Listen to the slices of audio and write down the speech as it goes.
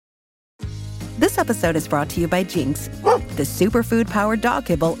This episode is brought to you by Jinx, the superfood-powered dog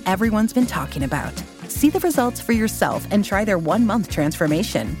kibble everyone's been talking about. See the results for yourself and try their 1-month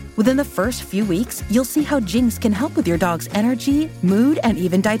transformation. Within the first few weeks, you'll see how Jinx can help with your dog's energy, mood, and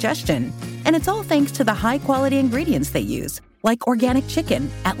even digestion. And it's all thanks to the high-quality ingredients they use, like organic chicken,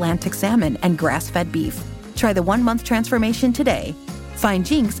 Atlantic salmon, and grass-fed beef. Try the 1-month transformation today. Find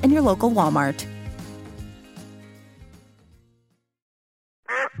Jinx in your local Walmart.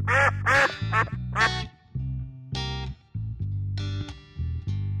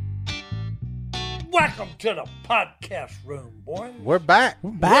 Welcome to the podcast room, boys. We're back.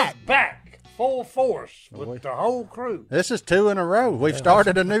 We're back. Full force with the whole crew. This is 2 in a row. We've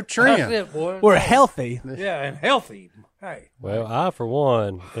started a new trend. That's it, boys. We're healthy. Yeah, and healthy. Hey. Well, I, for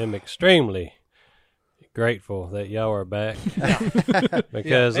one, am extremely grateful that y'all are back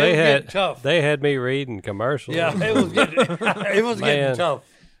because they had me reading commercials. Yeah, it was getting tough.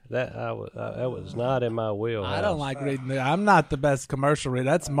 That was not in my wheelhouse. I don't like reading that. I'm not the best commercial reader.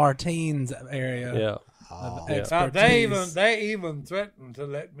 That's Martine's area. Yeah. Of expertise. They even threatened to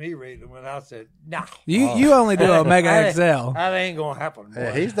let me read them when I said, nah. You only do Omega XL. That ain't going to happen.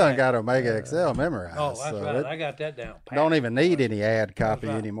 Yeah, he's done got Omega XL memorized. Oh, that's so right. I got that down. Don't even need any ad copy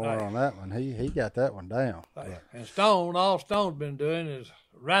anymore on that one. He got that one down. And all Stone's been doing is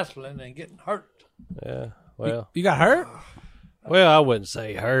wrestling and getting hurt. Yeah, well. You got hurt? Well, I wouldn't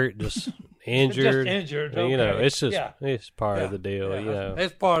say hurt, just injured. Just injured. You know, okay. it's just it's part of the deal. You know,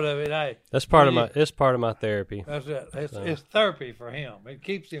 it's part of it. Hey, that's part of my. It's part of my therapy. That's it. It's therapy for him. It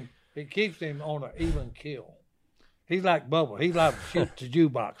keeps him on an even kill. He's like Bubba. He's like shoot the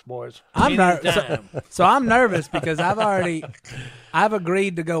jukebox, boys. So I'm nervous because I've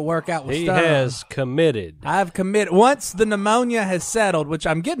agreed to go work out with Stone. He has committed. I've committed. Once the pneumonia has settled, which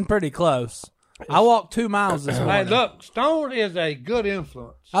I'm getting pretty close. I walked 2 miles this morning. Hey, look, Stone is a good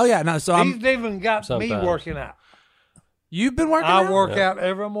influence. Oh yeah, no. So he's even got me working out. You've been working out? I work out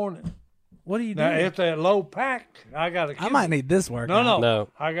every morning. What do you do? Now, it's a low pack. I got a QB. I might need this workout. No.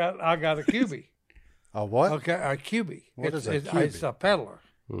 I got a QB. A what? Okay, a QB. What is a QB? It's a pedaler.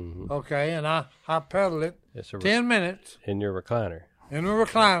 Mm-hmm. Okay, and I pedal it 10 minutes. In your recliner. In the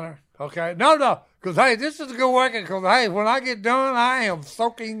recliner. Okay. No. Because, hey, this is a good workout. Because, hey, when I get done, I am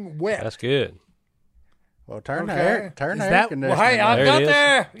soaking wet. That's good. Well, turn the air conditioner. Well, hey, I've got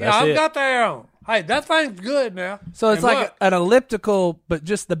there. Yeah, I've got there on. Hey, that thing's good now. So it's like an elliptical, but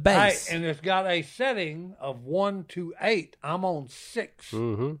just the base. Hey, and it's got a setting of 1 to 8. I'm on 6.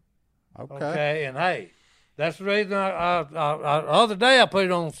 Mm-hmm. Okay, and hey, that's the reason I the other day I put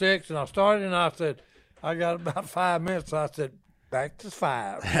it on 6, and I started, and I said, I got about 5 minutes. So I said, back to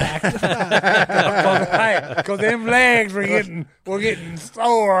 5. Because them legs were getting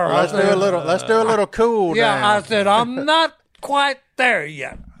sore. Let's do a little cool down. I said, I'm not quite there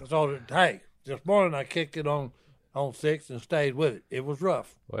yet. So, hey, this morning I kicked it on 6 and stayed with it. It was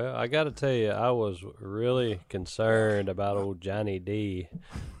rough. Well, I got to tell you, I was really concerned about old Johnny D.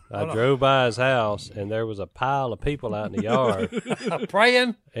 I drove by his house, and there was a pile of people out in the yard.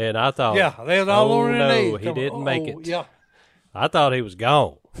 Praying? And I thought, they was all on their knees. He didn't make it. Yeah. I thought he was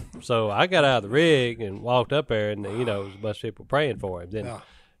gone. So I got out of the rig and walked up there, and, there was a bunch of people praying for him.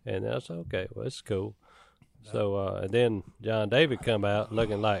 And I said, okay, well, it's cool. So, and then John David come out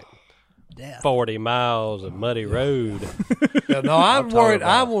looking like 40 miles of muddy road.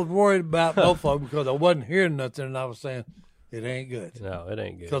 I was worried about both of them because I wasn't hearing nothing, and I was saying, it ain't good. No, it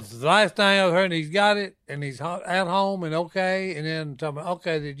ain't good. Because the last thing I heard, he's got it, and he's at home and okay, and then tell me,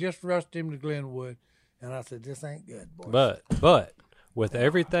 okay, they just rushed him to Glenwood. And I said, this ain't good, boys. But with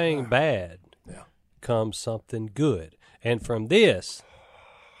everything bad comes something good. And from this,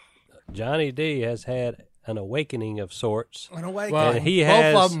 Johnny D has had an awakening of sorts. An awakening.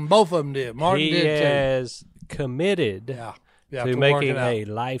 Well, and both of them did. Martin did too. He has committed to making a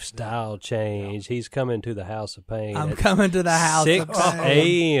lifestyle change. He's coming to the House of Pain. I'm coming to the House of Pain. 6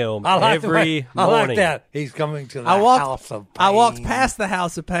 a.m. every morning. I like that. He's coming to the House of Pain. I walked past the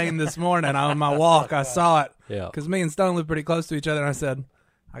House of Pain this morning on my walk. I saw it. Yeah. Because me and Stone live pretty close to each other, and I said,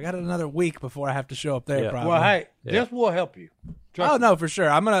 I got another week before I have to show up there, probably. Well, hey, this will help you. No, for sure.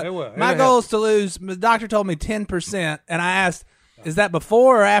 My goal is to lose. The doctor told me 10%, and I asked, is that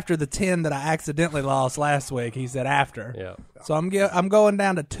before or after the 10 that I accidentally lost last week? He said after. Yeah. So I'm going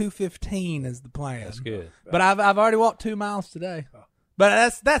down to 215 is the plan. That's good. But I've already walked 2 miles today.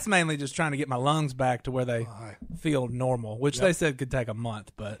 But that's mainly just trying to get my lungs back to where they feel normal, which they said could take a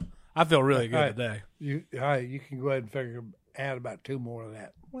month. But I feel really good today. You can go ahead and add about 2 more of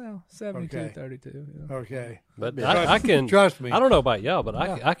that. Well, 72, 32. Yeah. Okay. But I can trust me. I don't know about y'all, but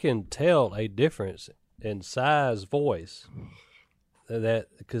I can tell a difference in size, voice. that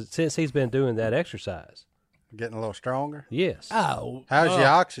because since he's been doing that exercise, Getting a little stronger. yes, Oh, How's your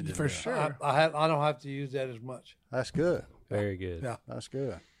oxygen? for doing? sure. I don't have to use that as much. That's good. very good. Yeah. That's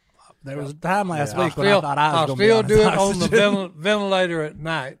good. There was a time last week when I Still, thought I was I'll going still to do be it on the oxygen. ventilator at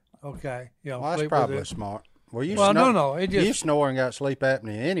night. Okay, Well, that's sleep with probably it. smart. Well, you Well, snore, no, it just- you snore and got sleep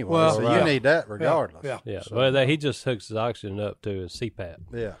apnea anyway, Well, so right. you need that regardless. Yeah. Yeah, well, he just hooks his oxygen up to his CPAP.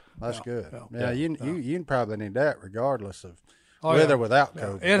 Yeah, that's good. yeah, Yeah, you probably need that regardless of Oh, with yeah. or without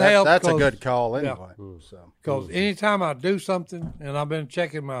COVID. It helps That's a 'cause- good call yeah. anyway. So Because anytime I do something, and I've been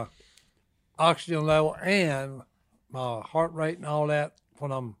checking my oxygen level and my heart rate and all that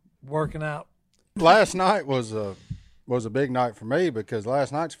when I'm working out. last night was a big night for me because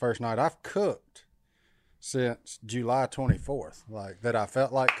last night's the first night I've cooked since July 24th. Like that, I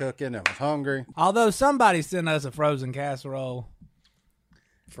felt like cooking and was hungry. Although somebody sent us a frozen casserole.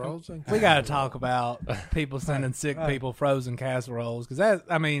 Frozen. We got to talk about people sending sick people frozen casseroles because that,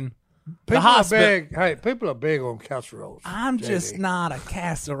 I mean, the People are hospital. big. Hey, people are big on casseroles. I'm just JD. not a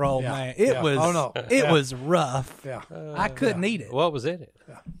casserole Yeah, man. It yeah. was, Oh, no. it Yeah. was rough. Yeah. I couldn't eat it. What was in it?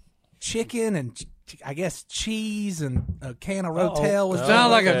 Chicken and I guess cheese and a can of Rotel was.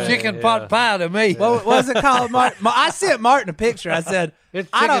 Sound like a okay, chicken yeah. pot pie to me. What was it called, Martin? I sent Martin a picture. I said, It's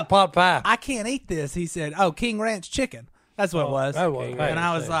I chicken don't- pot pie. I can't eat this. He said, "Oh, King Ranch chicken." That's what it was. That was, And And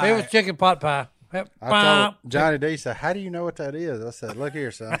I was it like, was chicken pot pie. Yep. I told Johnny D, said, "How do you know what that is?" I said, "Look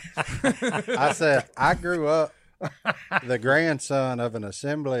here, son." I said, "I grew up the grandson of an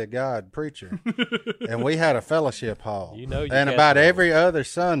Assembly of God preacher, and we had a fellowship hall. You know you and got about to- every other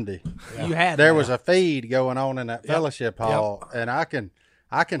Sunday, you had there that. was a feed going on in that fellowship hall, and I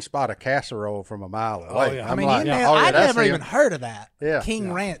can spot a casserole from a mile away. yeah. I'm I mean, like, you oh, know, yeah, I'd that's never him. even heard of that. Yeah.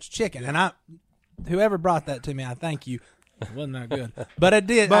 King Ranch chicken, and whoever brought that to me, I thank you. It wasn't that good, but it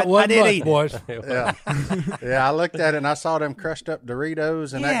did. But I did much, eat it. boys. Yeah, yeah. I looked at it and I saw them crushed up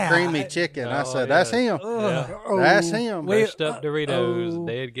Doritos and Yeah. that creamy chicken. I said, "That's him. Yeah. That's him." Crushed up Doritos,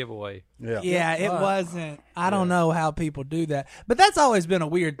 dead giveaway. Yeah. Yeah, it wasn't. I don't know how people do that, but that's always been a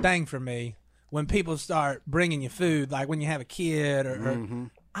weird thing for me when people start bringing you food, like when you have a kid or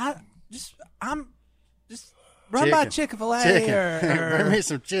I'm just run by Chick-fil-A Chicken. or Bring me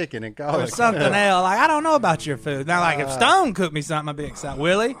some chicken and call or it something else. Like I don't know about your food. Now, like if Stone cooked me something, I'd be excited.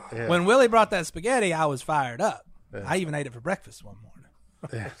 Willie, when Willie brought that spaghetti, I was fired up. I even ate it for breakfast one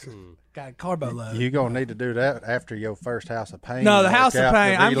morning. Got a carbo load. You're gonna need to do that after your first House of Pain. No, the House of workout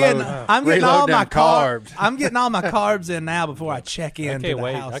Pain. to I'm getting reload all my them carbs. I'm getting all my carbs in now before I check in. I can't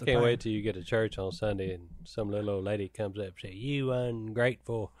wait. House I of can't Pain. wait till you get to church on Sunday and some little old lady comes up and say, "You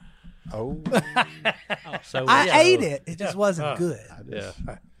ungrateful." Oh, So I ate it. It just wasn't good. Yeah.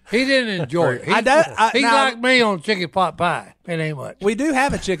 He didn't enjoy it. He's now, like me on chicken pot pie. It ain't much. we do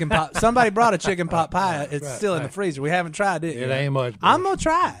have a chicken pot. Somebody brought a chicken pot pie. It's still in the freezer. We haven't tried it. It yet. ain't much. I'm gonna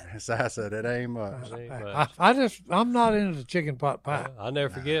try it. as I said, it ain't much. I'm not into the chicken pot pie. I'll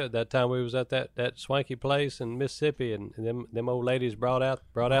never forget that time we was at that swanky place in Mississippi, and them old ladies brought out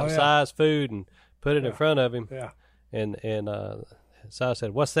yeah. size food and put it in front of him. Yeah. And Si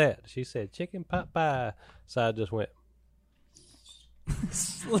said, "What's that?" She said, "Chicken pot pie." Si just went.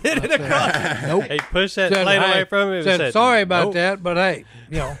 Slid it across. He pushed that Said, plate hey, away from him. And said, said, sorry about "Nope." that, but hey,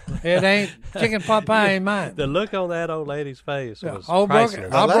 it ain't chicken pot pie ain't mine. The look on that old lady's face was I priceless.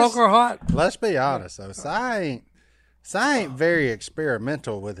 broke her heart. Let's be honest though. Si ain't very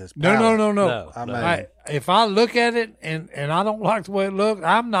experimental with his No. palate. No. I mean, Hey, if I look at it and I don't like the way it looks,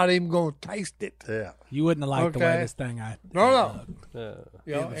 I'm not even going to taste it. yeah. You wouldn't have liked the way Okay. this thing. No.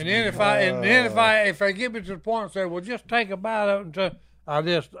 You know, and then if I get me to the point and say, well, just take a bite of it until I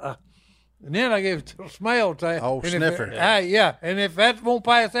just, and then I give it to a smell test. Oh, and if sniffer. Hey, yeah, and if that won't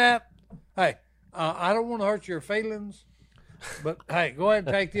pass that, hey, I don't want to hurt your feelings, but hey, go ahead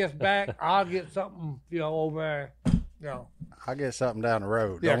and take this back. I'll get something, over there, I'll get something down the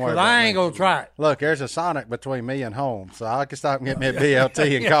road. Yeah, Don't worry because about I ain't me. gonna try it. Look, there's a Sonic between me and home, so I can stop and get me a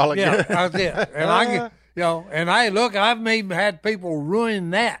BLT and call it Yeah, good. that's it. And I get, and hey, look, I've even had people ruin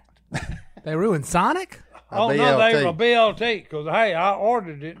that. They ruined Sonic. No, BLT. they were a BLT because hey, I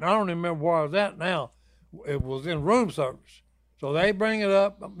ordered it and I don't even remember where I was at now. It was in room service, so they bring it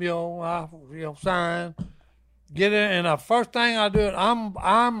up, I sign, get it, and the first thing I do,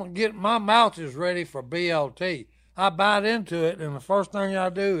 I'm getting my mouth is ready for BLT. I bite into it, and the first thing I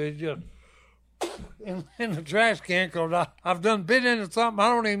do is just in the trash can because I've done bit into something I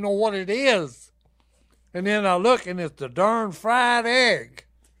don't even know what it is, and then I look and it's the darn fried egg.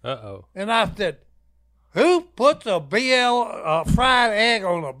 Uh-oh. And I said, who puts a fried egg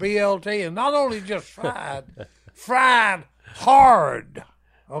on a BLT? And not only just fried, fried hard.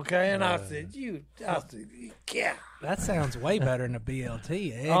 Okay? And I said, yeah. That sounds way better than a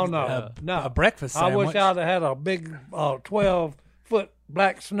BLT. Egg, Oh, no. No. a breakfast I sandwich. wish I'd have had a big 12-foot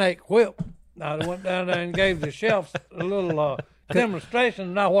black snake whip. I went down there and gave the chefs a little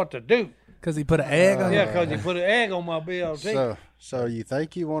demonstration on what to do. Because he put an egg on Yeah, it. because you put an egg on my BLT. So you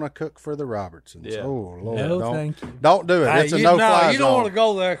think you want to cook for the Robertsons? Yeah. Oh Lord, No, don't thank you. don't do it. Hey, It's a you no-fly you don't zone. want to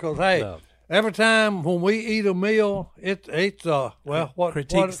go there because, hey, No. every time when we eat a meal, it's what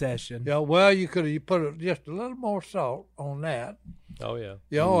Critique session. Yeah, well, you put just a little more salt on that. Oh yeah.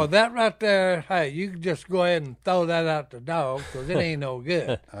 You know, or that right there, hey, you can just go ahead and throw that out to the dog because it ain't no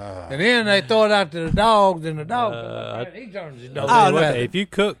good. And then they throw it out to the dogs, and the dog, he turns his dog. Tell you what, red. if you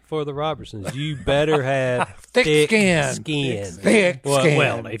cook for the Robertsons, you better have Thick skin. Thick well, skin.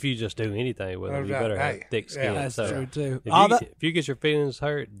 well, if you just do anything with them, you That's better right. have Hey, thick skin. yeah. That's So true, too. If you get your feelings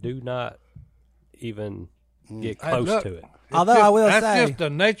hurt, do not even get close look, to it. Although I will That's say, just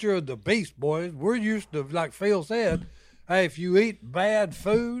the nature of the beast, boys. We're used to, like Phil said, hey, if you eat bad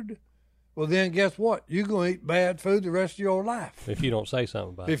food, well, then guess what? You're going to eat bad food the rest of your life. If you don't say something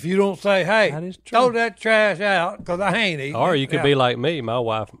about it. If you don't say, hey, That is true. throw that trash out because I ain't eating Or it. you could Yeah. be like me. My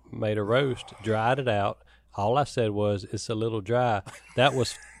wife made a roast, dried it out. All I said was, it's a little dry. That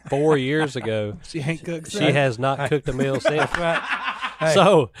was 4 years ago. she ain't cooked. She has not cooked a meal since. Right.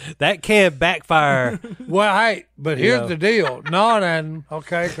 So that can backfire. Well, hey, but here's Yeah. the deal. No, then,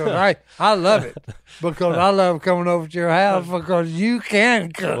 okay, because I love it. Because I love coming over to your house because you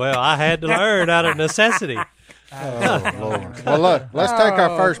can cook. Well, I had to learn out of necessity. Oh Lord. Well, look, let's take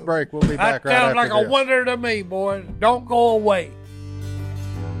our first break. We'll be That back right sounds after like this. a wonder to me, boys. Don't go away.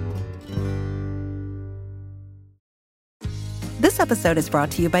 This episode is brought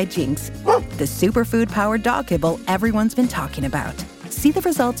to you by Jinx, the superfood-powered dog kibble everyone's been talking about. See the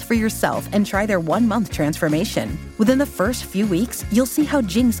results for yourself and try their 1-month transformation. Within the first few weeks, you'll see how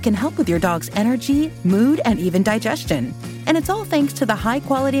Jinx can help with your dog's energy, mood, and even digestion. And it's all thanks to the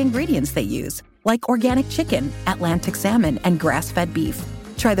high-quality ingredients they use, like organic chicken, Atlantic salmon, and grass-fed beef.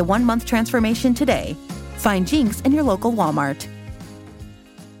 Try the 1-month transformation today. Find Jinx in your local Walmart.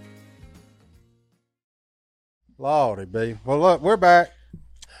 Lordy be. Well, look, we're back.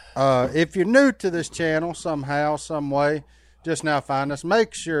 If you're new to this channel somehow, some way, just now find us.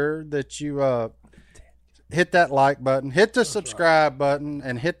 Make sure that you hit that like button, hit the subscribe button,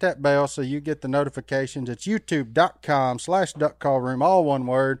 and hit that bell so you get the notifications. It's youtube.com/duckcallroom, all one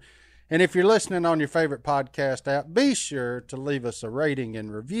word. And if you're listening on your favorite podcast app, be sure to leave us a rating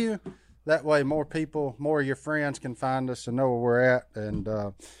and review. That way more people, more of your friends can find us and know where we're at. And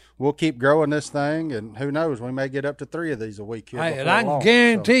we'll keep growing this thing. And who knows, we may get up to 3 of these a week here. Hey, before and I can long.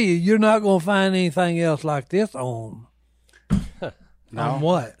 guarantee you're not going to find anything else like this on. On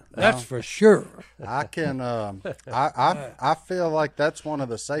what? That's for sure. I can. I feel like that's one of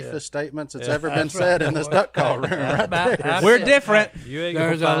the safest statements that's ever been said in this duck call room. Right there. We're different. You ain't gonna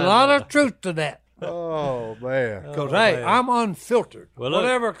There's a find lot nothing. of truth to that. Oh man. Because, hey, man. I'm unfiltered. Well, look.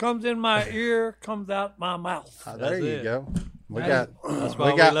 Whatever comes in my ear comes out my mouth. There That's you it. go. We got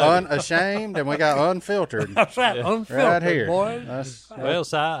why we got we love you. unashamed and we got unfiltered That's right, unfiltered, right here. boys. That's, Well,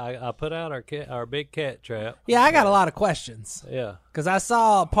 Si, I put out our big cat trap. Yeah, I got a lot of questions Yeah, because I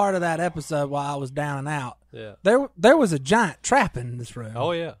saw part of that episode while I was down and out. yeah. There was a giant trap in this room.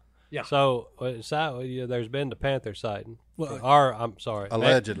 Oh yeah. Yeah. So, there's been the panther sighting, Well, or I'm sorry,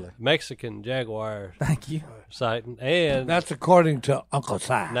 Allegedly. Mexican jaguar Thank you. sighting, and That's according to Uncle Si.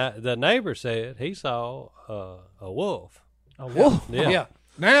 the neighbor said he saw a wolf. A wolf. Yeah.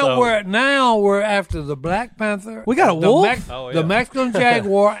 Now So- we're after the Black Panther. We got a the wolf? Oh, yeah. The Mexican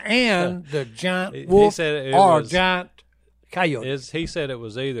jaguar and the giant He wolf said it or was- giant coyote. He said it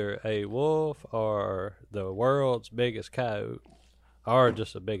was either a wolf or the world's biggest coyote, or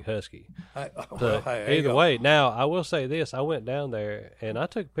just a big husky. Hey, So, well, hey, there you either go. way, now I will say this: I went down there and I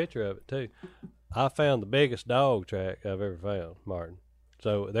took a picture of it too. I found the biggest dog track I've ever found, Martin.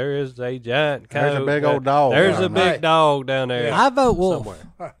 So there is a giant coyote. There's a big old dog There's down a there. big dog down there. I vote wolf.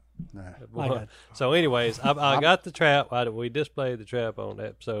 somewhere. I got So, anyways, I got the trap. We displayed the trap on the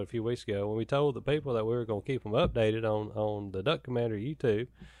episode a few weeks ago when we told the people that we were going to keep them updated on the Duck Commander YouTube,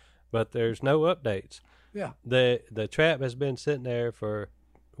 but there's no updates. Yeah, The trap has been sitting there for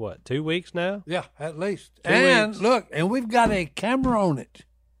what, 2 weeks now? yeah, at least. 2 And weeks. look, and we've got a camera on it.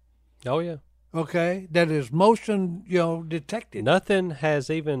 Oh yeah, Okay, that is motion, detected. nothing has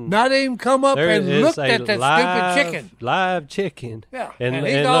even. Not even come up There and is looked a at that stupid chicken. live chicken. Yeah, and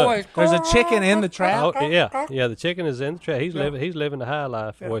he's look, always. There's a chicken in the trap. Oh yeah. The chicken is in the trap. He's living the high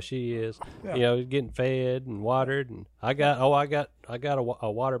life where she is. Yeah. Getting fed and watered, and I got a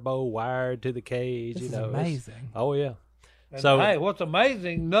water bowl wired to the cage. This is it's- amazing. Oh yeah. And, So hey, what's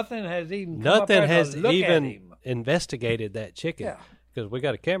amazing? Nothing has even come up nothing there has to look at even him. investigated that chicken Yeah. because we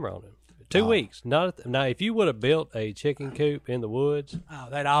got a camera on him. 2 weeks. Now, if you would have built a chicken coop in the woods, Oh,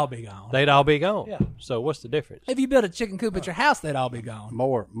 they'd all be gone. they'd all be gone. Yeah. So what's the difference? If you built a chicken coop at your house, they'd all be gone.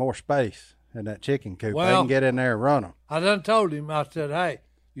 More space in that chicken coop. They Well- can get in there and run them. I done told him, I said, hey,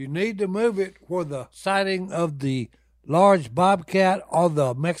 you need to move it where the sighting of the large bobcat or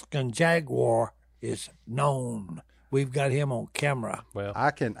the Mexican jaguar is known. We've got him on camera. Well,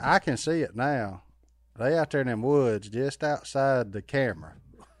 I can see it now. They out there in them woods just outside the camera.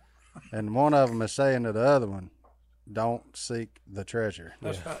 And one of them is saying to the other one, don't seek the treasure.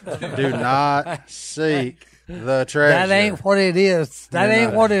 Do not seek the treasure. That ain't what it is. That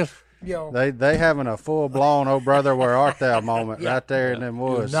ain't what it's, They having a full-blown, oh, brother, where art thou moment right there in them do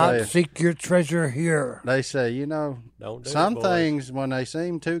woods. not saying- seek your treasure here. They say, don't do some it, boys. things, when they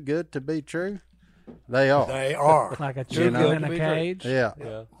seem too good to be true, they are. They are. Like a chicken know? in a cage. Yeah.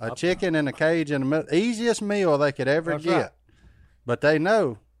 Yeah. A chicken in a cage in the middle. Easiest meal they could ever That's get. right. But they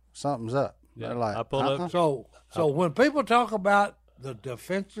know something's up. Yeah. They're like, I pulled up- So when people talk about the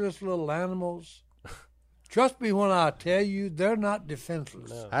defenseless little animals, trust me when I tell you they're not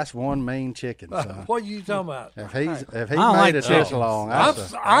defenseless. that's one mean chicken, son. What are you talking about? If he I don't made like it this chickens. long,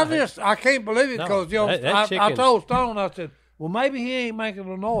 I can't believe it No, because that I chicken- told Stone, I said, well, maybe he ain't making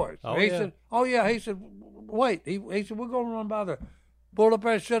a noise. Oh, he yeah. said, oh yeah. He said, wait. He said, we're gonna run by the, pull up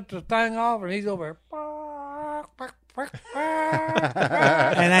there, and shut the thing off, and he's over there.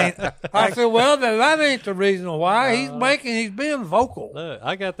 And ain't I said, well, then that ain't the reason why he's being vocal. Look,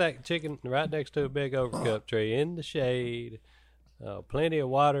 I got that chicken right next to a big overcup tree in the shade. Plenty of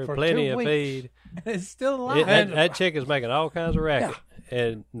water, For plenty 2 of weeks. feed. it's still alive. That chicken's making all kinds of racket,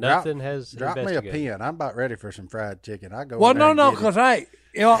 and nothing has Drop me a investigated. pin. I'm about ready for some fried chicken. I go. Well, in there no, and get it. because hey,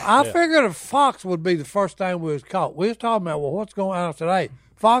 I figured a fox would be the first thing we was caught. We was talking about, well, what's going on? I said, hey,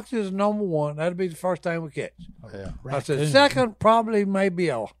 fox is number one. That'd be the first thing we catch. Yeah. I said, second, probably maybe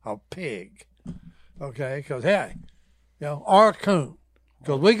a pig. Okay, because hey, or a coon.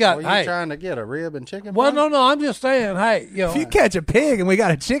 Because we got, Were you hey, trying to get a rib and chicken? well, bun? no, I'm just saying, hey, if you catch a pig and we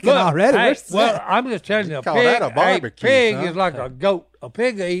got a chicken look, already, hey, we're set. well, I'm just telling you, a Call pig, that a barbecue, pig son. is like a goat. A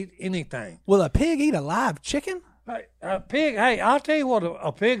pig will eat anything. Will a pig eat a live chicken? Hey, a pig. Hey, I'll tell you what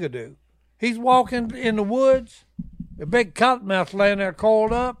a pig will do. He's walking in the woods. A big cottonmouth laying there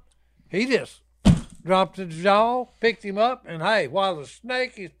coiled up. He just dropped his jaw, picked him up, and hey, while the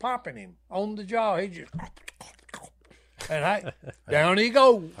snake is popping him on the jaw, he just and hey, down he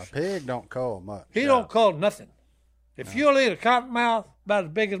goes. A pig don't call much. He don't call nothing. If you'll eat a cottonmouth about as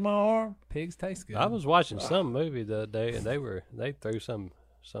big as my arm, Pigs taste good. I was watching some movie the other day, and they threw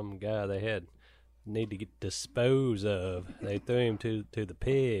some guy they had need to get dispose of. They threw him to the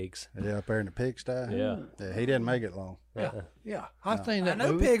pigs. Yeah, up there in the pigsty. Yeah. He didn't make it long. yeah, I've seen I that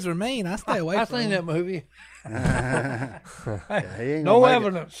know movie. pigs are mean. I stay away I've from seen them. that movie. Yeah, he ain't No gonna make it.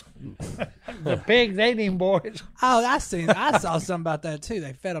 evidence. The pigs ate him, boys. Oh, I saw something about that too.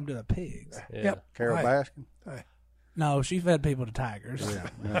 They fed them to the pigs. Yeah. Yep. Carol Right. Baskin. No, she fed people to tigers.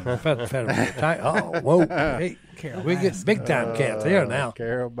 Fed him. Oh, whoa. Hey, we get big time cats here now.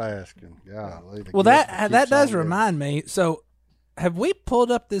 Carol Baskin. Golly, the Well, gift that keeps does on giving. remind me. So, have we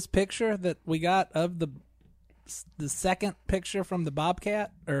pulled up this picture that we got of the second picture from the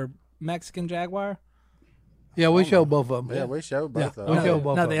Bobcat or Mexican Jaguar? Yeah, we show both of them. Yeah, we showed both of we them. show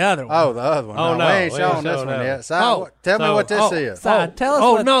both No, of the them. other one. Oh, the other one. Oh, no, no, we ain't we showing ain't this showing one that. yet. Si, Oh, tell me so- what this is. Si, tell us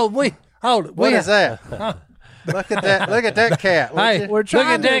Oh what no, hold it. What We- is that? Look at that! Look at that cat. would Hey, you? we're Look trying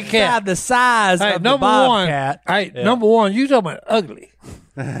at to that cat. decide the size Hey, of the number one. Bobcat. Hey, Yeah. number one. You talking about ugly?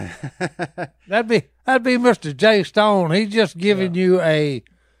 that'd be Mr. Jay Stone. He's just giving you a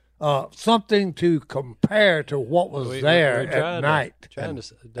something to compare to what was We- there we're trying at to- night. Trying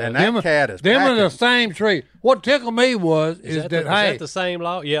to, and Them- that cat is Them in the packing. same tree. What tickled me was is that, that hey, the same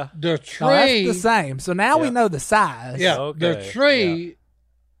law? Yeah. the Oh, that's tree. the same. So now we Yeah. know the size. Yeah, the Okay, tree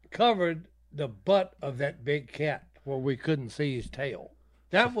covered the butt of that big cat where we couldn't see his tail.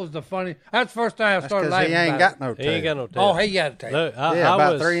 That was the funny. That's the first time I That's started because laughing. he ain't about got it. no He ain't got tail. no tail. Oh, he got a tail. Look, I Yeah,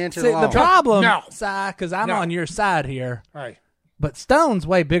 about was, 3 inches See, long. the problem, No. Si, because I'm No. on your side here, Hey, but Stone's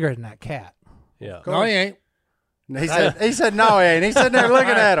way bigger than that cat. Yeah. no, he ain't. He said no, he ain't. He's sitting there looking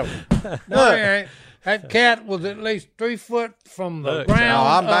at him. No, he ain't. That cat was at least 3 foot from the Look, ground. No,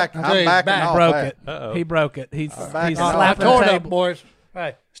 I'm up back- to I'm his backing back. off. Broke that. it. Uh-oh. He broke it. He's backing I off. slapping tore the it up, table. boys.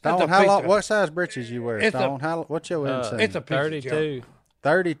 Hey, Stone, that's a how piece long? of- What size breeches you wear, It's a- Stone? What's your inseam? It's a piece of 32.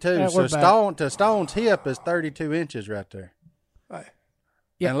 32. Yeah, So we're back. Stone's hip is 32 inches right there. Hey,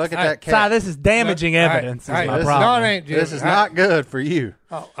 Yeah. And look at Hey, that Si, cat. this is damaging Hey, evidence. hey, is my this problem. ain't This is hey, not good for you.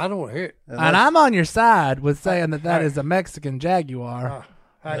 Oh, I don't want to hear it. And I'm on your side with saying that Hey. is a Mexican Jaguar.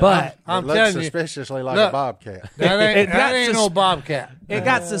 But I'm it looks telling you, suspiciously like look, a bobcat. that got ain't no bobcat. it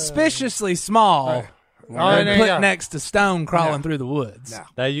got suspiciously small Oh, it and ain't put got- next to Stone crawling through the woods. No.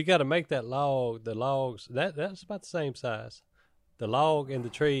 Now you got to make the logs. That's about the same size. The log and the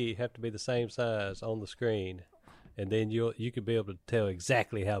tree have to be the same size on the screen, and then you could be able to tell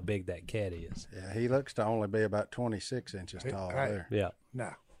exactly how big that cat is. Yeah, he looks to only be about 26 inches tall there. Yeah,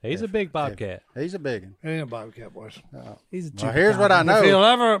 No, he's a big bobcat. He's a big one. it ain't a bobcat, boys. He's a Well, here's what I If he'll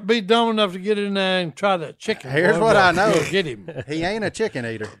know. ever be dumb enough to get in there and try that chicken, Here's boy, what I know. we'll get him. He ain't a chicken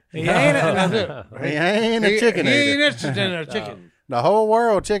eater. He ain't That's a, it. He ain't a chicken he eater. ain't interested in a chicken. The whole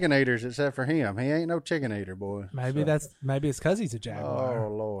world chicken eaters except for him. He ain't no chicken eater, boy. maybe it's because he's a jaguar.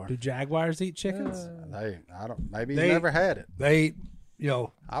 Oh Lord. Do jaguars eat chickens? Maybe he's They- never had it. They eat,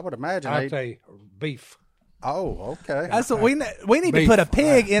 I would imagine. I say beef. Oh, okay. That's what we need to Beef. put a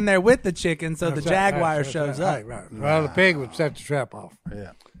pig in there with the chicken so the That's right, jaguar right, shows right, up. Right. Well, the pig would set the trap off.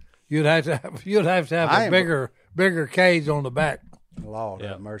 Yeah. You'd have to have I a ain't- bigger cage on the back. Lord Yeah.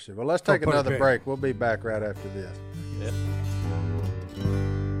 have mercy. Well, let's take put a another pig. break. We'll be back right after this. Yep.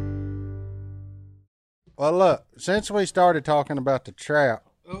 Well, look, since we started talking about the trap,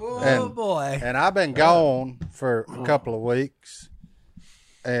 Oh And- boy! and I've been gone for a couple of weeks,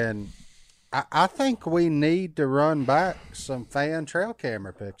 and I think we need to run back some fan trail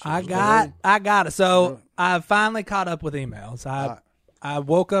camera pictures. I got it. So I finally caught up with emails. I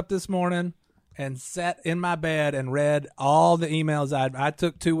woke up this morning and sat in my bed and read all the emails. I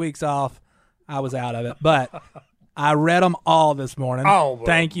took 2 weeks off. I was out of it, but I read them all this morning. Oh, boy,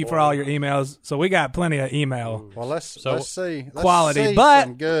 thank you for all your emails. So we got plenty of email Well, let's see. Let's quality, see but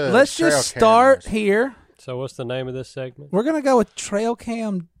some good let's trail just start cameras here. So what's the name of this segment? We're gonna go with Trail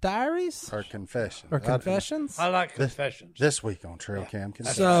Cam Diaries or confession or Confessions. I like confessions. This week on Trail Cam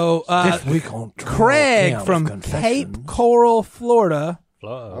Confession. So This week on Craig Cam's from Confessions. Cape Coral, Florida.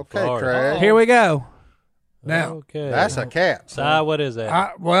 Okay, Florida. Craig. Here we go. Now, Okay. That's a cat. Si, what is that?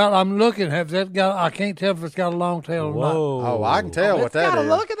 I'm looking. Have that got? I can't tell if it's got a long tail or not. Whoa. Oh, I can tell what It's that got a is.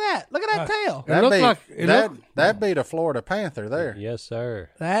 look at that. Look at that tail. It looks be, like it that'd be the Florida Panther there. Yes, sir.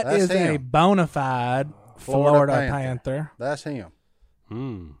 That That's is a him. bona fide Florida Panther. That's him.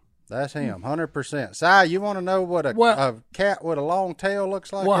 Hmm. That's him, 100%. Si, you want to know what a Well- cat with a long tail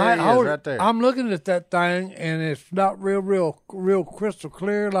looks like? Well, There he is, hold it. right there. I'm looking at that thing, and it's not real crystal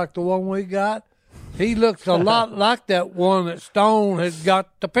clear like the one we got. He looks a lot like that one that Stone had got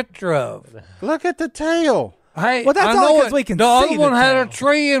the picture of. Look at the tail. Hey, Well, that's I only know 'cause it. we can the see other the one had a tail.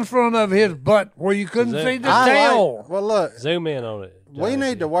 tree in front of his butt where you couldn't Is see it- the I tail. well, look, Zoom in on it. we Johnny.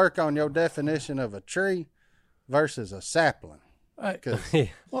 need to work on your definition of a tree versus a sapling. Hey, 'Cause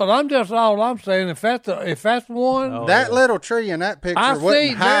well, all I'm saying. If that's one, Oh, that yeah. little tree in that picture I wouldn't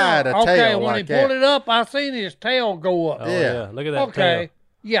see hide now. a tail Okay, when like he pulled that. it up, I seen his tail go up. Oh, Yeah. yeah. Look at that Okay, tail.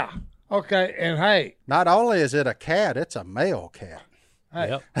 yeah, okay, and hey, Not only is it a cat, it's a male cat.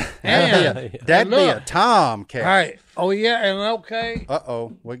 Yep. and That'd be a look. tom cat. hey, oh yeah, and okay,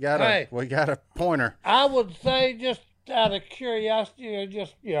 Uh-oh, we got Hey. a pointer. I would say just out of curiosity, or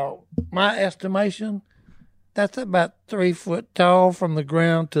just my estimation, that's about 3 foot tall from the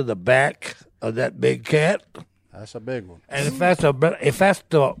ground to the back of that big cat. That's a big one. And if that's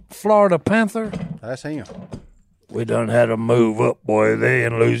the Florida Panther, That's him. we done had to move up, boy. They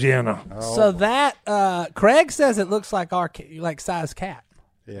in Louisiana. So that Craig says it looks like our like size cat.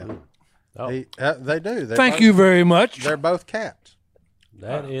 Yeah. Oh. They do. They're Thank both- you very much. They're both cats.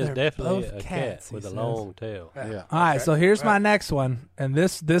 That is They're definitely both a cats, cat with he a says. long tail. Yeah. All right, so here's my next one, and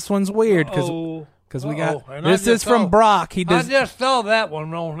this one's weird because we got Uh-oh. And I this just is from saw- Brock. He I does. just saw that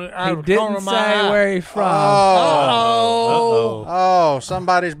one on it. He didn't say where he's from. Oh, Oh,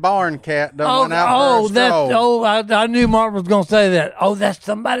 somebody's barn cat done went out for a that. stroll. Oh, I knew Mark was going to say that. Oh, that's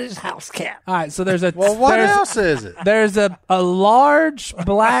somebody's house cat. All right, so there's a Well, what there's, else is it? There's a large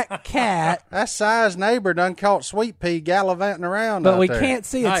black cat, That size neighbor done caught Sweet Pea gallivanting around but out we there. can't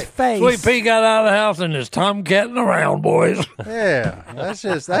see its Hey, face. Sweet Pea got out of the house and is tomcatting around, boys. Yeah, that's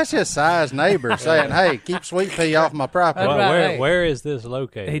just size neighbor saying, "Hey, keep Sweet Pea off my property." That's Well, right. where is this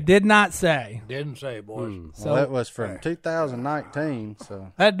located? He did not say. Didn't say, boys. Well, it was from 2019,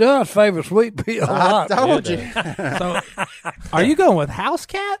 so That does favor Sweet Pea a I lot. told you. So, are you going with house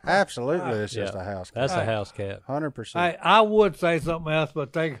cat? Absolutely, it's just Yeah. a house cat. That's a house cat. 100%. Hey, I would say something else,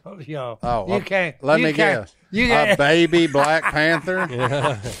 but they, Oh, you can't. Let you me can't- guess. You A can't. baby Black Panther.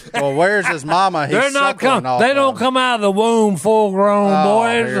 Well, where's his mama? He's They're not suckling come. off They of. don't come out of the womb full grown, Oh,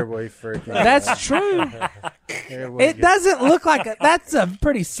 boys. here we freaking. That's true. Here we It go. doesn't look like that's a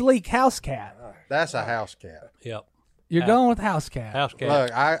pretty sleek house cat. That's a house cat. Yep. You're going with house cat. House cat.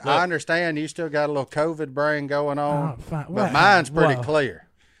 Look, I understand you still got a little COVID brain going on, Oh, fine. but Well, mine's pretty whoa. clear.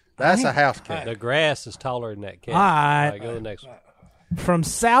 That's a house cat. The grass is taller than that cat. All right. Go to the next one. From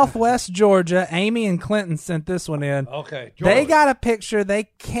Southwest Georgia, Amy and Clinton sent this one in. Okay. They George. got a picture they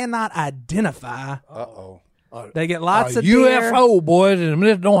cannot identify. Uh-oh. They get lots of UFO, boys, and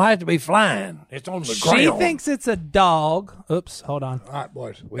it don't have to be flying. It's on the deer. ground. She thinks it's a dog. Oops, hold on. All right,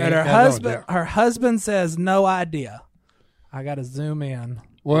 boys. We And ain't her got no husband, doubt. her husband says no idea. I got to zoom in.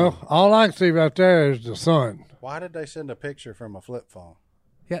 Well, all I can see right there is the sun. Why did they send a picture from a flip phone?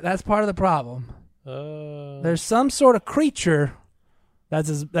 Yeah, that's part of the problem. Uh, There's some sort of creature. That's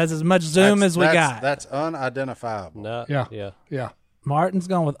as much zoom as we got. That's unidentifiable. no, Yeah. yeah. Yeah. Martin's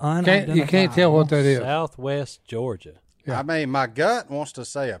going with unidentified. You can't tell what that is. Southwest Georgia. Yeah. I mean, my gut wants to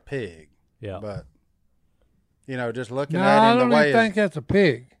say a pig, Yeah. but just looking No, at I him don't the way even think that's a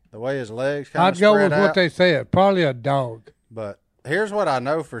pig. his legs kind I'd of go spread with out. what they said. Probably a dog. But here's what I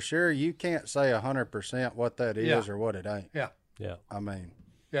know for sure: you can't say 100% what that is Yeah. or what it ain't. Yeah. Yeah. I mean,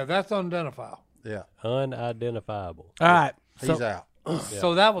 Yeah, that's unidentifiable. yeah, Unidentifiable. All right. he's So, out.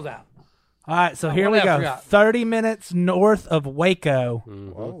 So that was out. all right. So here what we else go. we got? 30 minutes north of Waco.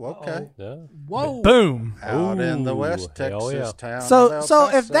 Whoa, okay. Yeah. Whoa. Boom. Out in the Ooh, West hell Texas yeah. town. So of El so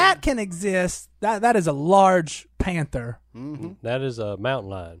if Paso. that can exist, that is a large panther. That is a mountain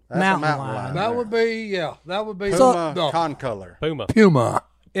lion. That's mountain a mountain lion. lion. That there. would be, that would be Puma the concolor. Puma. Puma.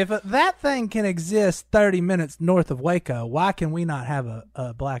 If that thing can exist 30 minutes north of Waco, why can we not have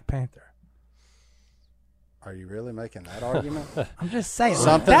a black panther? Are you really making that argument? I'm just saying.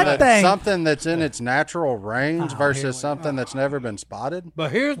 something that thing. something that's in its natural range versus something that's never been spotted.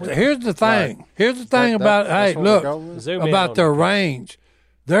 But here's the thing. Right. Here's the thing about, that's hey, what we're look, going with? Zoom in about on their it. range.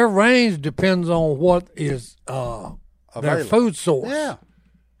 Their range depends on what is their Available. food source. Yeah.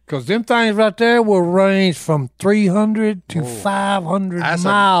 Because them things right there will range from 300 to 500 That's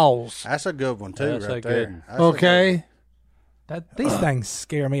miles. That's a good one too, That's right a there. good- That's a good Okay? These things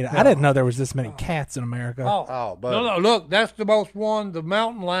scare me. I didn't know there was this many cats in America. Oh, but No, look, that's the most one, the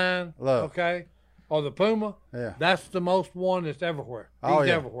mountain lion, Look. okay? Or the puma. Yeah. That's the most one that's everywhere. He's Oh,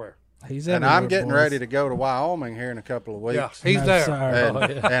 yeah. everywhere. He's and everywhere, I'm getting boys. ready to go to Wyoming here in a couple of Yeah, weeks. he's No, there.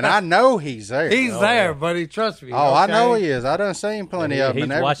 sir. And I know he's there. He's there, but he trusts me. Oh, I okay? know he is. I done seen plenty of them. He's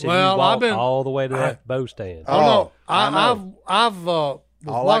and every- watching Well, you I've walk been- all the way to that bow stand. Oh, no, I know. I've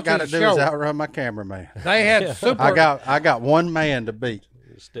was All I watching got to the do show. is outrun my cameraman. They had super. I got one man to beat.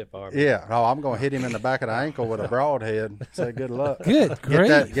 Stiff arm. Yeah. Oh, I'm going to hit him in the back of the ankle with a broadhead. Say good luck. Good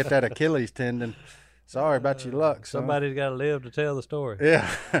grief. Get that Achilles tendon. Sorry about your luck, son. Somebody's got to live to tell the story. Yeah.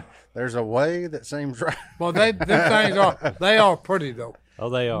 There's a way that seems right. Well, them things are pretty though. Oh,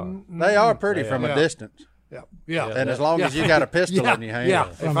 they are. They are pretty from are. a distance. Yeah. And as long as you got a pistol in your hand. Yeah.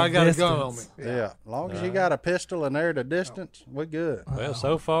 If From I a got a gun on me. distance. Yeah. As long as you got a pistol and they're at a distance, we're good. Well,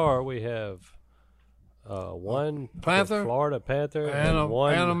 so far we have one Panther Florida Panther, and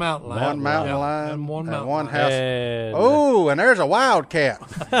one a mountain lion. One mountain Yeah, lion and one mountain one lion. house. And Oh, and there's a wildcat.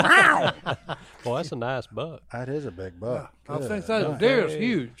 well, that's a nice buck. That is a big buck. I Good think so. night. Deer is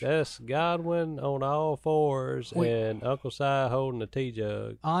huge. That's Godwin on all fours and Uncle Si holding a tea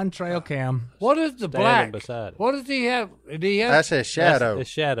jug. On trail cam. What is the black? beside it. What does he have? Did he have? That's his shadow. That's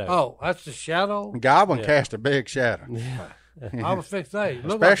the shadow. Oh, that's the shadow. Godwin cast a big shadow, I was fixing to say. it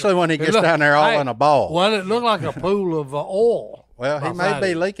looked especially when he it gets looked- down there all hey, in a ball. Well, it looked like a pool of oil. Well, he may behind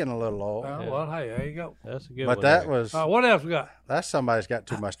be it. leaking a little oil, Well, hey, there you go. That's a good but one. that there. was What else we got? that's somebody's got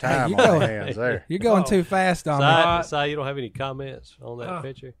too much time you on go. their hands there. You're going too fast on me. Si, you don't have any comments on that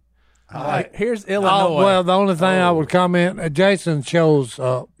picture? All right, here's Illinois. Oh, well, the only thing I would comment, Jason chose,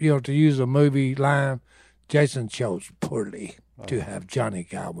 to use a movie line, Jason chose poorly to have Johnny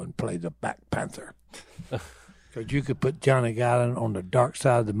Godwin play the Black Panther. Because you could put Johnny Godwin on the dark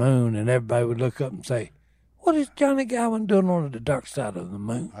side of the moon, and everybody would look up and say, "What is Johnny Godwin doing on the dark side of the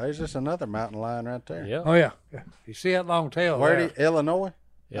moon?" There's just another mountain lion right there. Yep. Oh, yeah. You see that long tail Where there? did Illinois?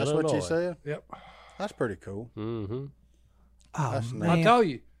 That's what you Illinois. said. Yep. That's pretty cool. Mm-hmm. Oh, That's man. I told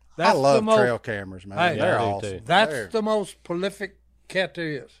you. That's I love the most, trail cameras, man. Hey, They're I do awesome. too. That's They're- the most prolific cat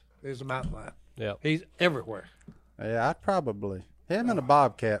there is a mountain lion. Yep. He's everywhere. Yeah, I'd probably him and a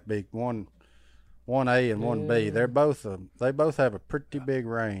bobcat be one A and one B. They're both they both have a pretty big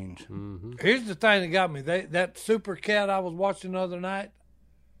range. Here's the thing that got me. That super cat I was watching the other night,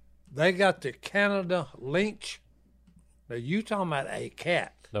 they got the Canada lynch. Now, you talking about a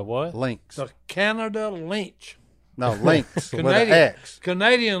cat. The what? Lynx. The Canada lynch. No, lynx with an Canadian, X.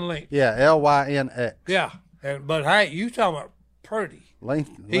 Canadian lynch. Yeah, LYNX. Yeah. But hey, you talking about pretty. Lynx.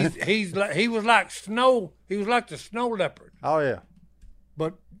 He was like snow. He was like the snow leopard. Oh yeah.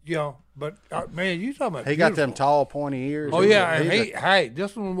 but man, you talking about He got them beautiful. tall, pointy ears. Oh He's yeah, a- and he's hey,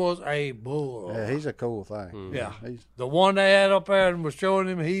 this one was a bull. yeah, he's a cool thing. Yeah. He's- The one they had up there and was showing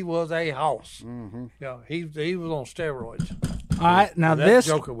him, he was a house. Mm-hmm. Yeah, he was on steroids. All right, now That this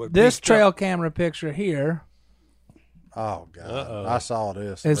joker was this beefed trail up. camera picture here Oh God, I saw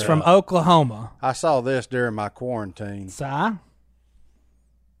this. is from Oklahoma. I saw this during my quarantine. Si?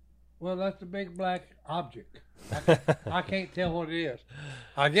 Well, that's a big black object. I can't tell what it is.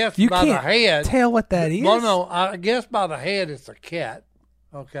 I guess You by the can't head. tell what that is. Well, no, I guess by the head it's a cat.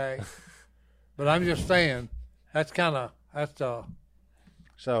 Okay, but I'm just saying that's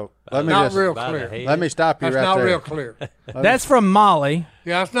So let me not just real By the clear. head. let me stop you That's right not there. real clear. That's from Molly.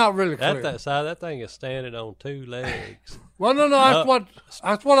 Yeah, it's not really clear. That thing is standing on two legs. Well, no,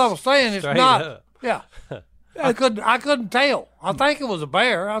 that's what I was saying. It's Straight not. up. Yeah, I couldn't tell. I think it was a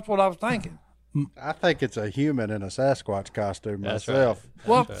bear. That's what I was thinking. I think it's a human in a Sasquatch costume That's myself.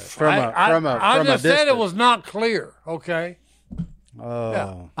 Well, From a I just said it distance. was not clear. Okay, Oh,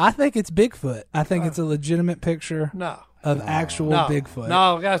 Yeah. I think it's Bigfoot. I think it's a legitimate picture no. of actual No, Bigfoot.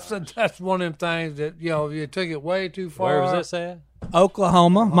 No, that's one of them things that you took it way too far. Where was this at?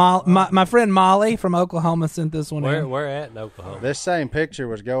 Oklahoma. My friend Molly from Oklahoma sent this one in. Where at in Oklahoma? this same picture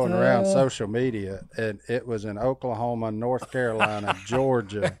was going around social media, and it was in Oklahoma, North Carolina,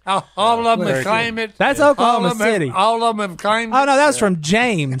 Georgia. All of them Where have is claimed it. That's All Oklahoma of them have- City. all of them have claimed Oh it. no, that's from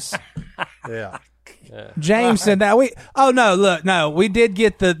James. Yeah, James sent that. We did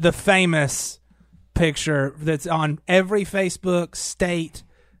get the famous picture that's on every Facebook state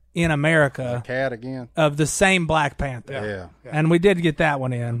in America cat again. of the same Black Panther. Yeah. And we did get that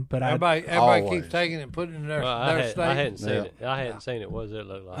one in, but Everybody Always. keeps taking it and putting it in their, Well, their I state. hadn't seen Yeah. it. I hadn't seen it. What does it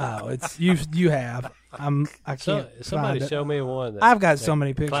look like? it's you have. I can't. Somebody find it. show me one. That, I've got so that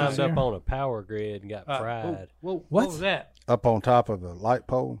many pictures climbed here. up on a power grid and got fried. What What? was that? Up on top of a light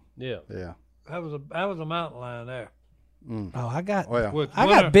pole. Yeah. Yeah. That was a mountain lion there. Oh, I got. Well, With I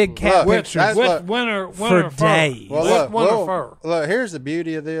winter- got big cat Look, pictures. that's- with look. winter For fur. days. well, With look, winter look, fur. look, here's the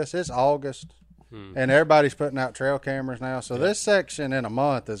beauty of this. It's August, and everybody's putting out trail cameras now. So this section in a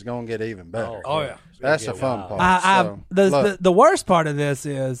month is going to get even better. Oh yeah. That's the get fun wild. part. So, look, The worst part of this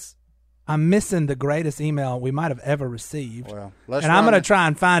is I'm missing the greatest email we might have ever received. well, let's and I'm run going to it. try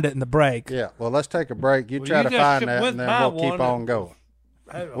and find it in the break. Yeah, well, let's take a break. You Well, try you to just find that, went and then by we'll keep one on going.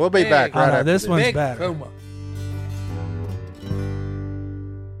 That was We'll be big. back right Oh, no, after this this. one's Big better. puma.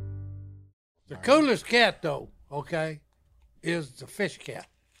 The coolest cat, though, okay, is the fish cat.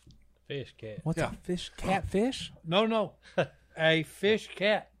 Fish cat. What's Yeah. a fish? Catfish? No, a fish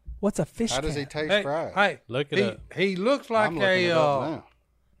cat. What's a fish How does he cat? taste Hey, fried? hey, Look it up. he looks like I'm looking it up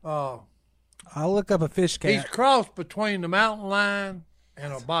now. I'll look up a fish he's cat. crossed between the mountain lion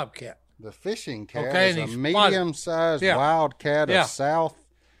and a bobcat. The fishing cat Okay, is and a he's spotted. medium-sized Yeah. wild cat Yeah. of South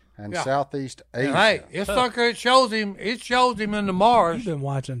and Yeah. Southeast Asia. And hey, this sucker it shows him in the Mars, You've been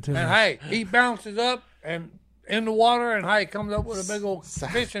watching too and much. hey, he bounces up and in the water, and hey, comes up with a big old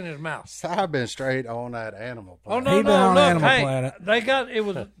fish in his mouth. So I've been straight on that Animal Oh Planet. no, He been no, on look, Animal hey, Planet. they got it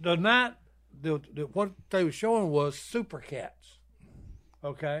was the night. What they were showing was super cats,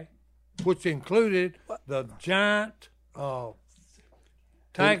 okay, which included the giant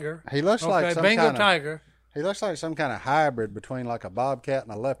tiger. He looks like okay, some Bengal kind of- tiger. He looks like some kind of hybrid between like a bobcat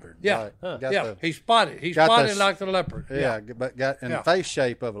and a leopard. Yeah, Like, got yeah, the- he's spotted. He's got spotted this- like the leopard. yeah, but got in Yeah. the face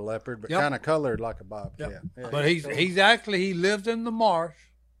shape of a leopard, but Yep. kind of colored like a bobcat. Yep. Yeah, But he lives in the marsh,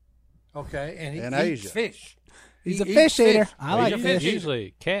 okay, and he In eats Asia. fish. He's He a fish eats eater. fish. I like He's a fish. eater.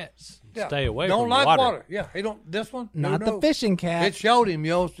 Usually cats Yeah. stay away Don't from like water. Yeah, he don't. This one, Not no. the fishing cat. It showed him,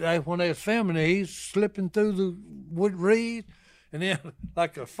 when they was filming it, he's slipping through the wood reed, and then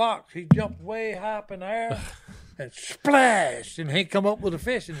like a fox, he jumped way high up in the air and splashed, and he come up with a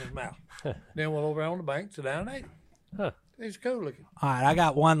fish in his mouth. Then went over on the bank, sit down, and ate it. Huh. He's cool looking. All right, I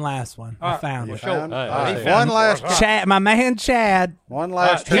got one last one. I found you it. show- Found- All right, all right, let's one see. last, Chad, my man Chad. one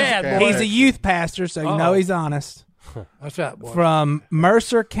last. Chad, cat boy. He's a picture. youth pastor, so you know Uh-oh. he's honest. That's right, boy. From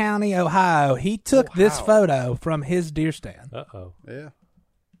Mercer County, Ohio. He took this Ohio. photo from his deer stand. Uh-oh. Yeah.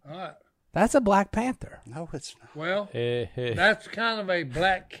 All right. That's a Black Panther. No, it's not. Well, Eh, eh. that's kind of a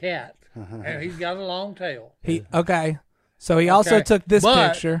black cat, and he's got a long tail. Okay. So he also Okay. took this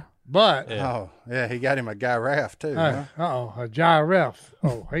But- picture. But Oh, yeah, he got him a giraffe too. Huh? a giraffe.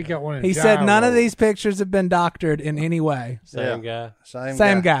 Oh, he got one. Of He the said none of gyros. these pictures have been doctored in any way. Same guy.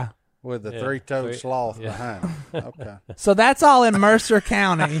 Same guy. with the Yeah. three-toed Three- sloth yeah. behind him. Okay, So that's all in Mercer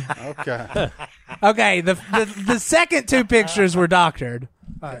County. okay, Okay, the second two pictures were doctored.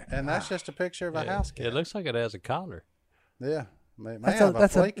 and that's just a picture of a house cat. It looks like it has a collar. Yeah, may That's have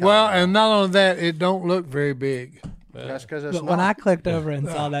that's flake on Well, it. and not only that, it don't look very big. That's because it's But when I not. clicked over and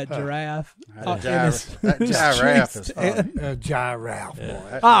saw that giraffe, That in his- giraffe is streets, funny. Giraffe,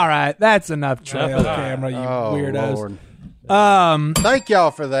 boy. all right, that's enough trail Enough of that. camera, you Oh, weirdos. Lord. Thank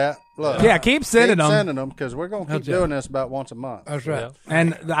y'all for that. Look, Yeah, keep sending them. because we're going to keep doing this about once a month. That's right.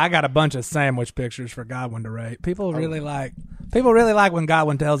 And I got a bunch of sandwich pictures for Godwin to rate. People really like when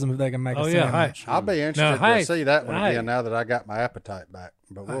Godwin tells them if they can make a Yeah, sandwich. I'll be interested hey, to see that one hey. again now that I got my appetite back.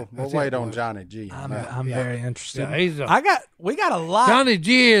 But we'll that's wait it, on boy. Johnny G. on that. I'm very interested. Yeah, he's a- we got a lot Johnny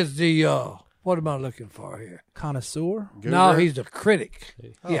G is the what am I looking for here? connoisseur. No, Guru? he's a critic.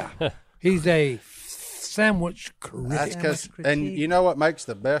 Yeah, he's a sandwich critic. That's because, Sandwich and critique. you know what makes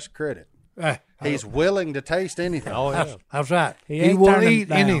the best critic? Uh, He's willing to taste anything. Oh yeah, that's right. He He ain't will turning eat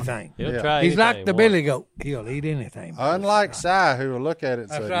down. anything. he'll Yeah. try. He's like anything the once. Billy Goat. He'll eat anything. Unlike Si, who will look at it and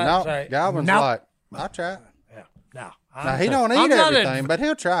That's say, right, "No." say, Godwin's "Nope." like, "I'll try it." Yeah. Now, Now he don't I'm eat not everything, but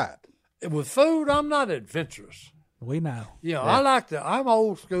he'll try it. with food, I'm not adventurous. We know. You know, I like to. I'm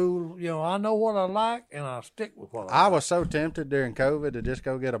old school. You know, I know what I like, and I stick with what I I like. was so tempted during COVID to just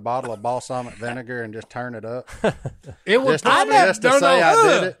go get a bottle of balsamic vinegar and just turn it up, It would just to- probably just to no, say no, I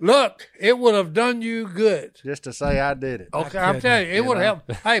did it. Look, it would have done you good. just to say I did it. Okay, I'm telling you, it would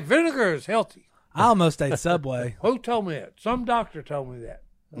help. Hey, vinegar is healthy. I almost ate Subway. Who told me that? Some doctor told me that.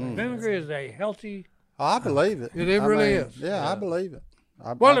 Vinegar is a healthy. Oh, I believe it. It I really mean, is. Yeah, I believe it.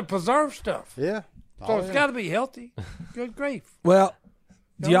 Well, it preserves stuff, yeah. so Oh, it's yeah. got to be healthy. Good grief! Well,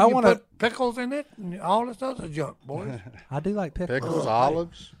 do You know, y'all you want to? put pickles in it and all this other junk, boys? I do like pickles. Pickles,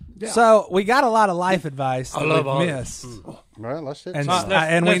 olives. So we got a lot of life advice that love we've olives. missed, Well, let's hit and, some.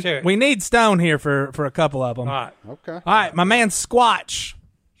 let's hear it. we need Stone here for a couple of them. All right, Okay, All right, my man Squatch.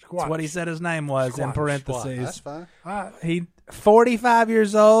 squat. That's what he said his name was in Squatch, parentheses. that's fine. All right. He 45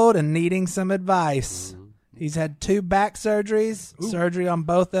 years old and needing some advice. He's had 2 back surgeries, surgery on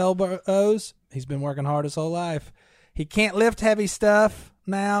both elbows. He's been working hard his whole life. He can't lift heavy stuff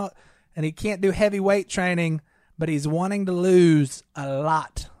now, and he can't do heavy weight training, but he's wanting to lose a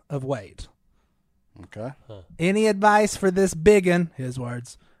lot of weight. Okay. Any advice for this biggin, his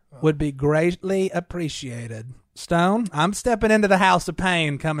words, would be greatly appreciated. Stone, I'm stepping into the house of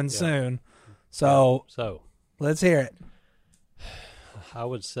pain coming soon. So So let's hear it. I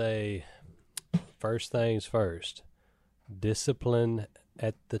would say, first things first, discipline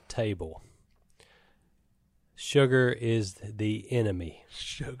at the table. Sugar is the enemy.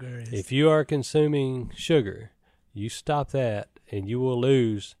 Sugar is If you are consuming sugar, you stop that and you will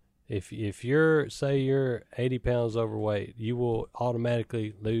lose. If you're, say you're 80 pounds overweight, you will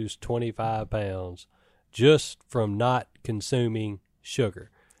automatically lose 25 pounds just from not consuming sugar.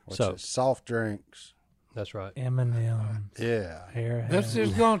 Which So is soft drinks. that's right. M&M. Yeah. Airhead. This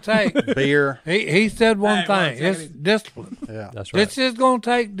is going to take. Beer. He said one Hey, thing. one second. It's discipline. Yeah. That's right. This is going to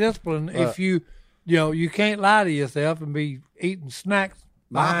take discipline if you can't lie to yourself and be eating snacks.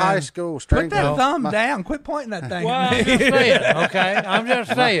 My behind- high school Put strength. that thumb my- down. Quit pointing that thing Well, at I'm me. just saying. Okay, I'm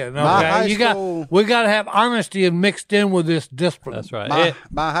just saying. my high Okay, school- we got to have honesty mixed in with this discipline. That's right.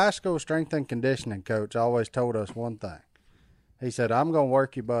 My high school strength and conditioning coach always told us one thing. He said, "I'm going to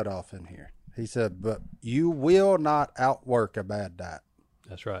work your butt off in here." He said, "But you will not outwork a bad diet."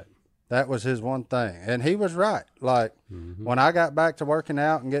 That's right. That was his one thing. And he was right. Like, when I got back to working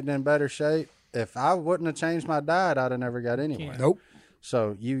out and getting in better shape, if I wouldn't have changed my diet, I'd have never got anywhere. Nope.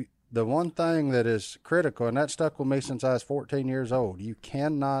 So the one thing that is critical, and that stuck with me since I was 14 years old, you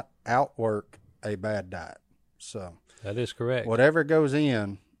cannot outwork a bad diet. So That is correct. whatever goes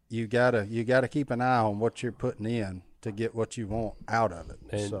in, you gotta keep an eye on what you're putting in to get what you want out of it.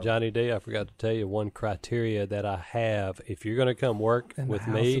 And So, Johnny D, I forgot to tell you one criteria that I have. If you're going to come work In the with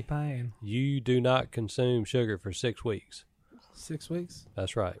house me, of pain. you do not consume sugar for 6 weeks. 6 weeks?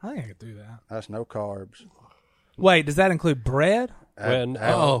 That's right. I think I could do that. that's no carbs. Wait, does that include bread?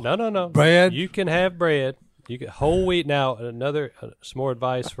 No. Bread. You can have bread. You can whole wheat. Now, some more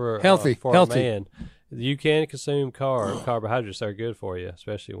advice for Healthy, for healthy. a man. You can consume carbohydrates. They're good for you,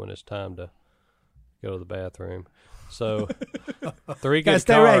 especially when it's time to go to the bathroom. So, 3 Gotta good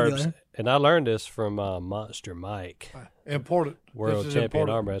stay carbs. regular. And I learned this from Monster Mike, Important. world This is champion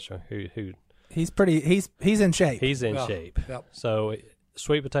important. arm wrestler, who He's in shape. he's in Yeah. shape. Yep. So,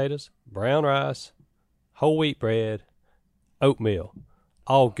 sweet potatoes, brown rice, whole wheat bread, oatmeal,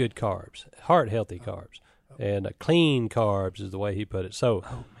 all good carbs, heart healthy carbs, and clean carbs is the way he put it. So,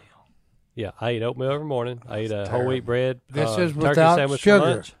 yeah, I eat oatmeal every morning. I eat a whole wheat bread. This is turkey without sandwich for sugar.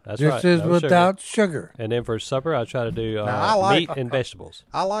 lunch. That's this right. is no without sugar. sugar. And then for supper, I try to do Now, I like- meat and vegetables.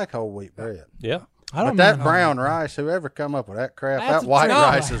 I like whole wheat bread. Yeah, I don't But that know. brown rice, whoever come up with that crap, That's that white No,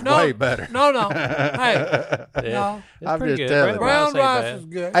 rice is no, way better. No, hey, Yeah. no. It's I'm pretty just good. telling you. Brown ain't rice bad. is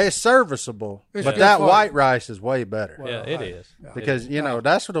good. It's serviceable, It's but good that for you. white rice is way better. Yeah, it is. Because you know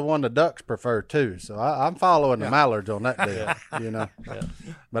that's the one the ducks prefer too. So I'm following the mallards on that deal. You know,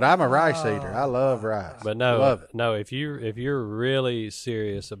 but I'm a rice eater. I love rice. But no, love it. no. If you're really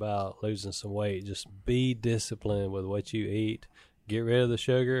serious about losing some weight, just be disciplined with what you eat. Get rid of the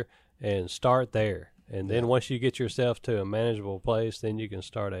sugar and start there. And then once you get yourself to a manageable place, then you can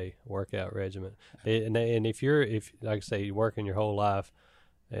start a workout regimen. And if like I say, you're working your whole life,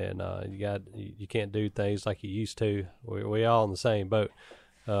 and you can't do things like you used to. We all in the same boat.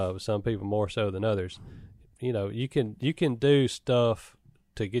 Some people more so than others. You know, you can do stuff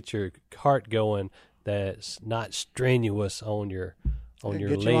to get your heart going that's not strenuous on your Get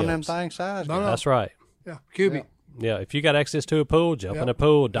limbs. you on them thing size. No, no. That's right. Yeah, cubic. Yeah, if you got access to a pool, jump in Yep. a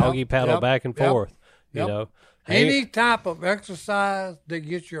pool, doggy paddle Yep. back and Yep. forth. Yep. You know, Any type of exercise that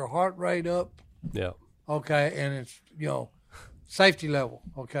gets your heart rate up, yeah, okay, and it's safety level,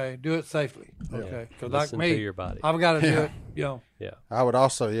 okay, do it safely, okay. Because like Listen me, to your body. I've got to do it, yeah. I would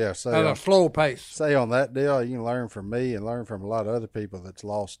also say at a slow pace. say on that deal, you can learn from me and learn from a lot of other people that's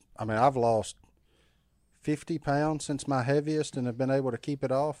lost. I mean, I've lost 50 pounds since my heaviest and have been able to keep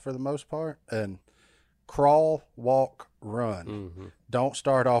it off for the most part. And crawl, walk, run. Mm-hmm. Don't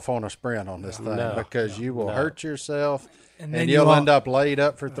start off on a sprint on this thing because you will hurt yourself And and, then you'll you end up laid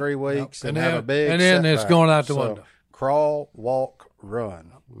up for 3 weeks And and, have then- a big and then it's setback. going out the So, window. Crawl, walk,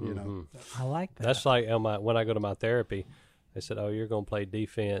 run. You know, I like that. That's like when I go to my therapy, they said, "Oh, you're going to play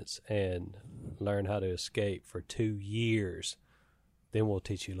defense and learn how to escape for 2 years. Then we'll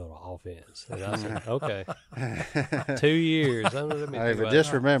teach you a little offense." And I said, "Okay, 2 years. hey, Think but about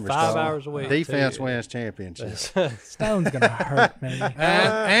just it. remember, 5 Stone, hours a week. defense 2 wins championships. Stone's gonna hurt me.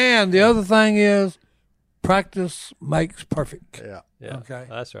 And the other thing is, practice makes perfect. Yeah. Yeah, Okay.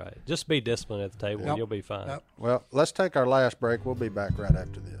 that's right. Just be disciplined at the table, Yep. and you'll be fine." Yep. Well, let's take our last break. We'll be back right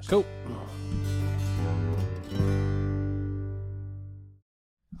after this. Cool.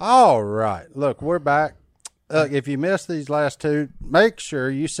 All right. Look, we're back. Look, if you missed these last two, make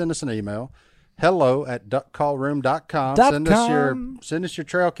sure you send us an email. hello@duckcallroom.com. Send us your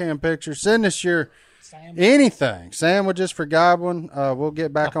trail cam pictures. Send us your anything. Sandwiches for Godwin. We'll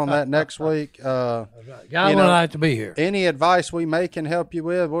get back on that next week. God You would know- like to be here. Any advice we may can help you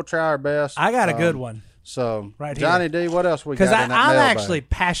with, we'll try our best. I got a good one So, Right here. Johnny D, what else we because got in that I'm mailbag? actually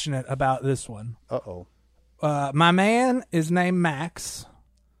passionate about this one. Uh-oh. My man is named Max,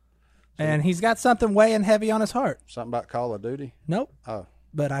 and he's got something weighing heavy on his heart. Something about Call of Duty? Nope. Oh.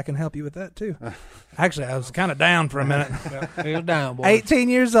 But I can help you with that too. Actually, I was kind of down for a minute. He's down, boy. 18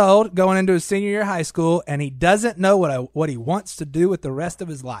 years old, going into his senior year of high school, and he doesn't know what he wants to do with the rest of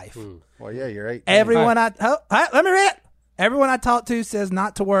his life. Well, yeah, you're 18. Everyone let me read it. Everyone I talk to says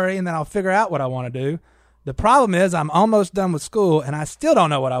not to worry, and then I'll figure out what I want to do. The problem is I'm almost done with school, and I still don't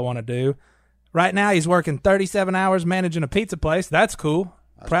know what I want to do. Right now, he's working 37 hours managing a pizza place. That's cool.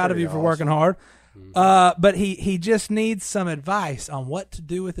 Proud of pretty you for awesome. working hard. But he just needs some advice on what to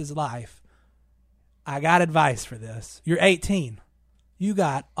do with his life. I got advice for this. You're 18. You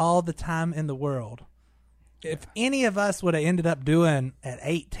got all the time in the world. If any of us would have ended up doing at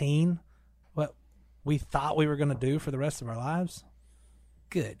 18 what we thought we were going to do for the rest of our lives,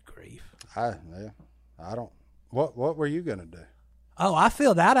 good grief. I don't. What were you going to do? Oh, I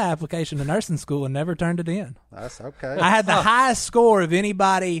filled out an application to nursing school and never turned it in. That's okay. I had the highest score of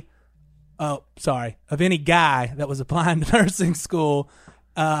anybody. Of any guy that was applying to nursing school.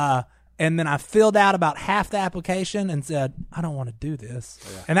 And then I filled out about half the application and said, I don't want to do this.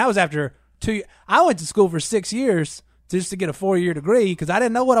 Yeah. And that was after 2 I went to school for 6 years just to get a 4-year degree because I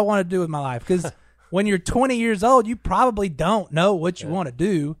didn't know what I wanted to do with my life. Because when you're 20 years old, you probably don't know what you want to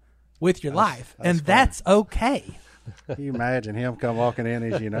do with your life. And that's okay. Can you imagine him come walking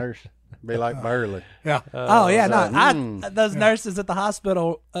in as your nurse? Be like Burley. Yeah. Those nurses at the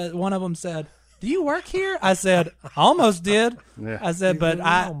hospital, one of them said, do you work here? I said, I almost did. Yeah. I said, but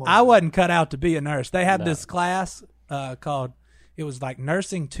I wasn't cut out to be a nurse. They had this class called, it was like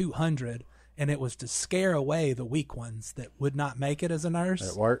Nursing 200, and it was to scare away the weak ones that would not make it as a nurse.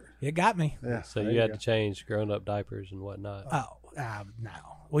 At work? It got me. Yeah. So there you had go. to change grown-up diapers and whatnot. No.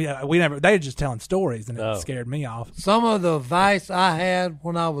 We never, they were just telling stories, and it Oh. scared me off. Some of the advice I had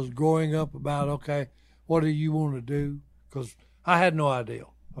when I was growing up about, okay, what do you want to do? Because I had no idea,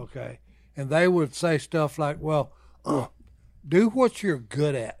 okay? And they would say stuff like, well, do what you're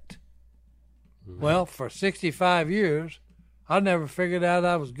good at. Well, for 65 years, I never figured out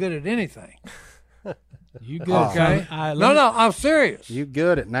I was good at anything, You good? okay? Let No, me- I'm serious. You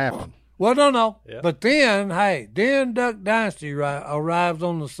good at napping. Well, no. Yeah. But then Duck Dynasty arrives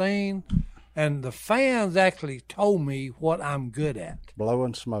on the scene, and the fans actually told me what I'm good at.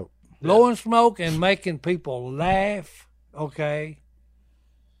 Blowing smoke. Blowing smoke and making people laugh, okay?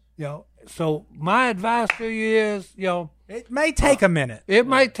 So my advice to you is, It may take a minute. it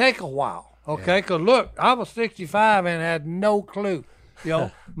may take a while, okay? Because, look, I was 65 and had no clue.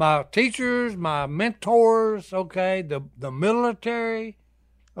 My teachers, my mentors, okay, the military,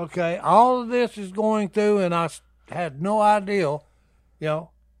 okay, all of this is going through, and I had no idea,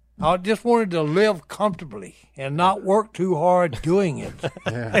 I just wanted to live comfortably and not work too hard doing it.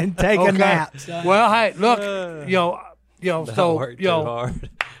 And take a nap. Well, hey, look, so, Work too hard.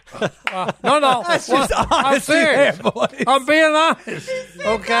 no. That's Well, just I'm honesty serious. there, boys. I'm being honest.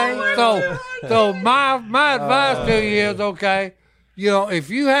 Okay, so my advice to you is, okay, if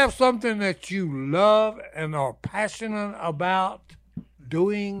you have something that you love and are passionate about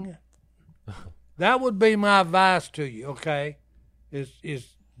doing, that would be my advice to you. Okay,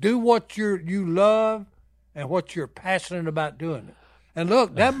 is do what you love and what you're passionate about doing it. And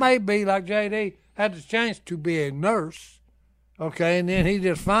look, that may be like JD had the chance to be a nurse. Okay, and then he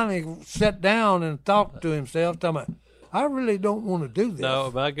just finally sat down and thought to himself, talking about, I really don't want to do this.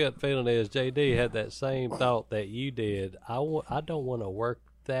 No, my gut feeling is JD had that same thought that you did. I don't want to work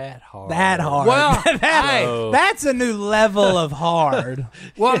that hard. That hard. Well, hey, That's a new level of hard.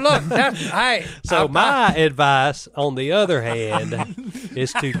 well, look, hey. So my advice, on the other hand,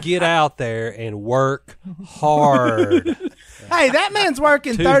 is to get out there and work hard. Hey, that man's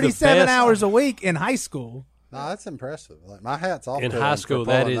working To the 37 best. hours a week in high school. No, that's impressive. Like, my hat's off In to high him for school,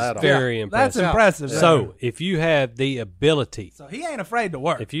 that pulling is off. very That's impressive. impressive. So if you have the ability, So he ain't afraid to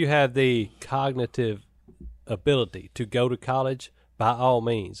work. if you have the cognitive ability to go to college, by all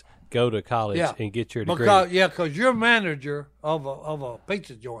means, go to college and get your degree. Because you're manager of a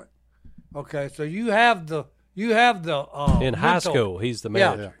pizza joint. Okay, so you have the in high mental- school, he's the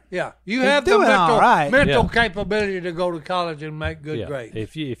manager. Yeah. You He's have the doing all right. mental Yeah. capability to go to college and make good Yeah. grades.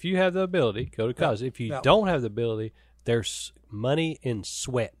 If you have the ability, go to college. If you don't have the ability, there's money in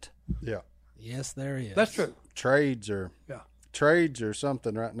sweat. Yeah. Yes, there is. That's true. Trades are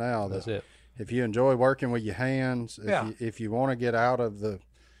something right now. That's it. If you enjoy working with your hands, Yeah. if you want to get out of the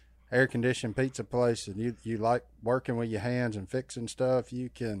air conditioned pizza place and you like working with your hands and fixing stuff, you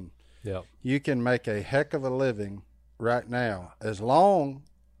can make a heck of a living right now as long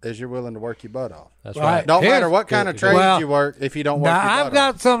as you're willing to work your butt off. That's Right. right. Don't Here's- matter what kind of trades Well, you work if you don't work Now, your I've butt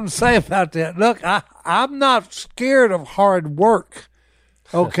got off. something to say about that. Look, I'm not scared of hard work.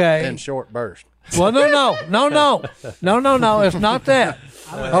 Okay. In short bursts. Well, no. It's not that.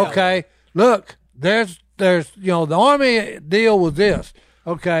 Okay. Look, there's the Army deal was this.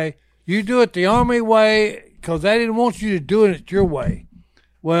 Okay. You do it the Army way because they didn't want you to do it your way.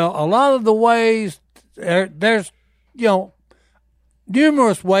 Well, a lot of the ways, there's,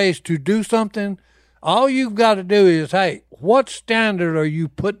 numerous ways to do something. All you've got to do is, hey, what standard are you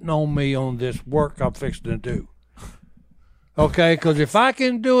putting on me on this work I'm fixing to do? Okay, because if I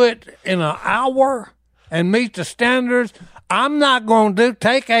can do it in an hour and meet the standards, I'm not going to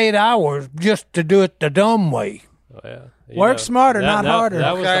take 8 hours just to do it the dumb way. Oh, yeah. Work smarter, not harder.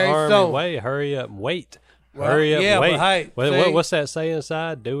 That was Okay, the Army so- way. Hurry up and wait. Well, Hurry up yeah, and but wait. hey, see- What's that saying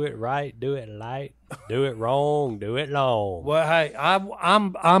inside? Do it right, do it light, do it wrong, do it long. Well, hey,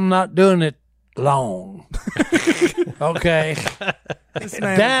 I'm not doing it long. Okay,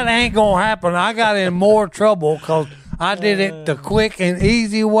 that ain't gonna happen. I got in more trouble because I did it the quick and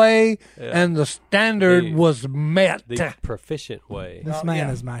easy way, and the standard was met. The proficient way. This man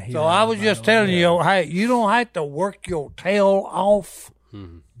is my hero. So I was just telling you, hey, you don't have to work your tail off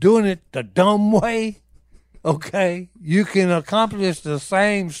doing it the dumb way. Okay, you can accomplish the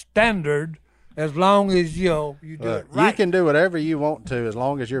same standard as long as you do it right. You can do whatever you want to as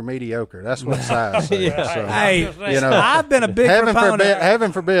long as you're mediocre. That's what size says. So, Hey, You know, I've been a big proponent.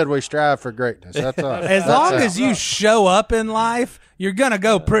 heaven forbid we strive for greatness. That's all. As long as you show up in life, you're gonna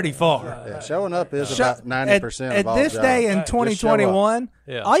go pretty far. Yeah, showing up is about 90% at of all this jobs. day in Just show up. 2021,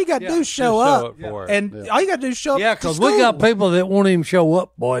 Yeah. all you got to do is show Just up, show up for it. and all you got to do is show up. Yeah, to because we got school. people that won't even show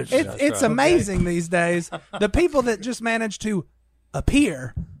up, boys. It's amazing these days. The people that just manage to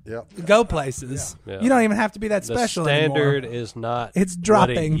appear, Yep. go places. Yeah. You don't even have to be that The special standard anymore. is not It's what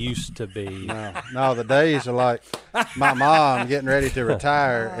dropping. it used to be. No, the days are like my mom getting ready to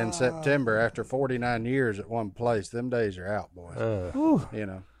retire in September after 49 years at one place. Them days are out, boys.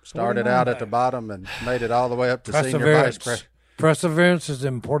 Started out at the bottom and made it all the way up to senior vice Perseverance. president. Perseverance is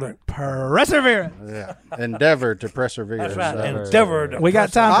important. Perseverance. Yeah, endeavored to persevere. That's right. So. Endeavored. We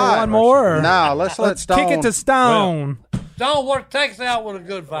got time All for right. one more. Or Now let's let let's Stone. kick it to Stone. Stone, what takes out with a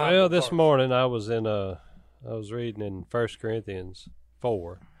good Bible Well, this verse? morning I was reading in 1 Corinthians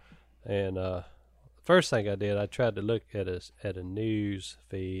 4, and first thing I did, I tried to look at a news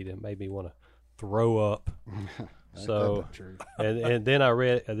feed and made me want to throw up. So, and then I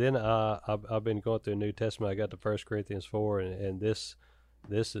read, and then I've been going through the New Testament. I got to 1 Corinthians 4, and this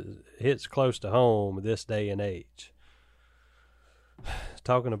hits close to home this day and age.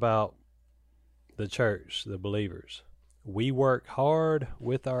 Talking about the church, the believers. We work hard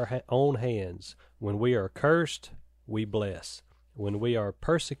with our own hands. When we are cursed, we bless. When we are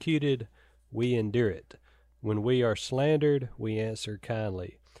persecuted, we endure it. When we are slandered, we answer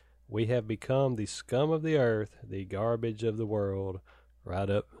kindly. We have become the scum of the earth, the garbage of the world, right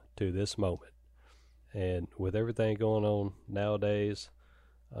up to this moment. And with everything going on nowadays,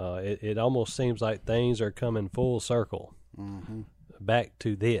 it almost seems like things are coming full circle back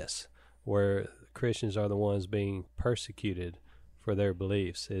to this, where Christians are the ones being persecuted for their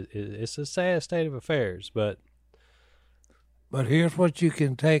beliefs. It's a sad state of affairs, but here's what you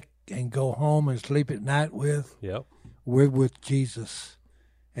can take and go home and sleep at night with. Yep. We're with Jesus,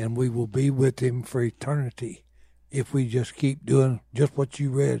 and we will be with him for eternity if we just keep doing just what you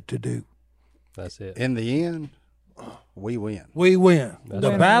read to do. That's it. In the end, we win. We win. That's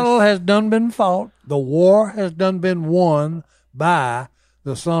The right. battle has done been fought. The war has done been won by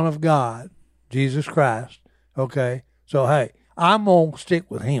the Son of God, Jesus Christ. Okay? So, hey, I'm going to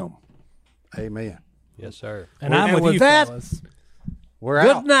stick with him. Amen. Yes, sir. And I'm with you, that, fellas. We're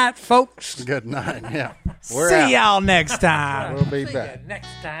Good out. night, folks. Good night. Yeah. We're See out. y'all next time. We'll be See back. you next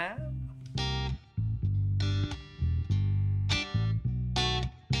time.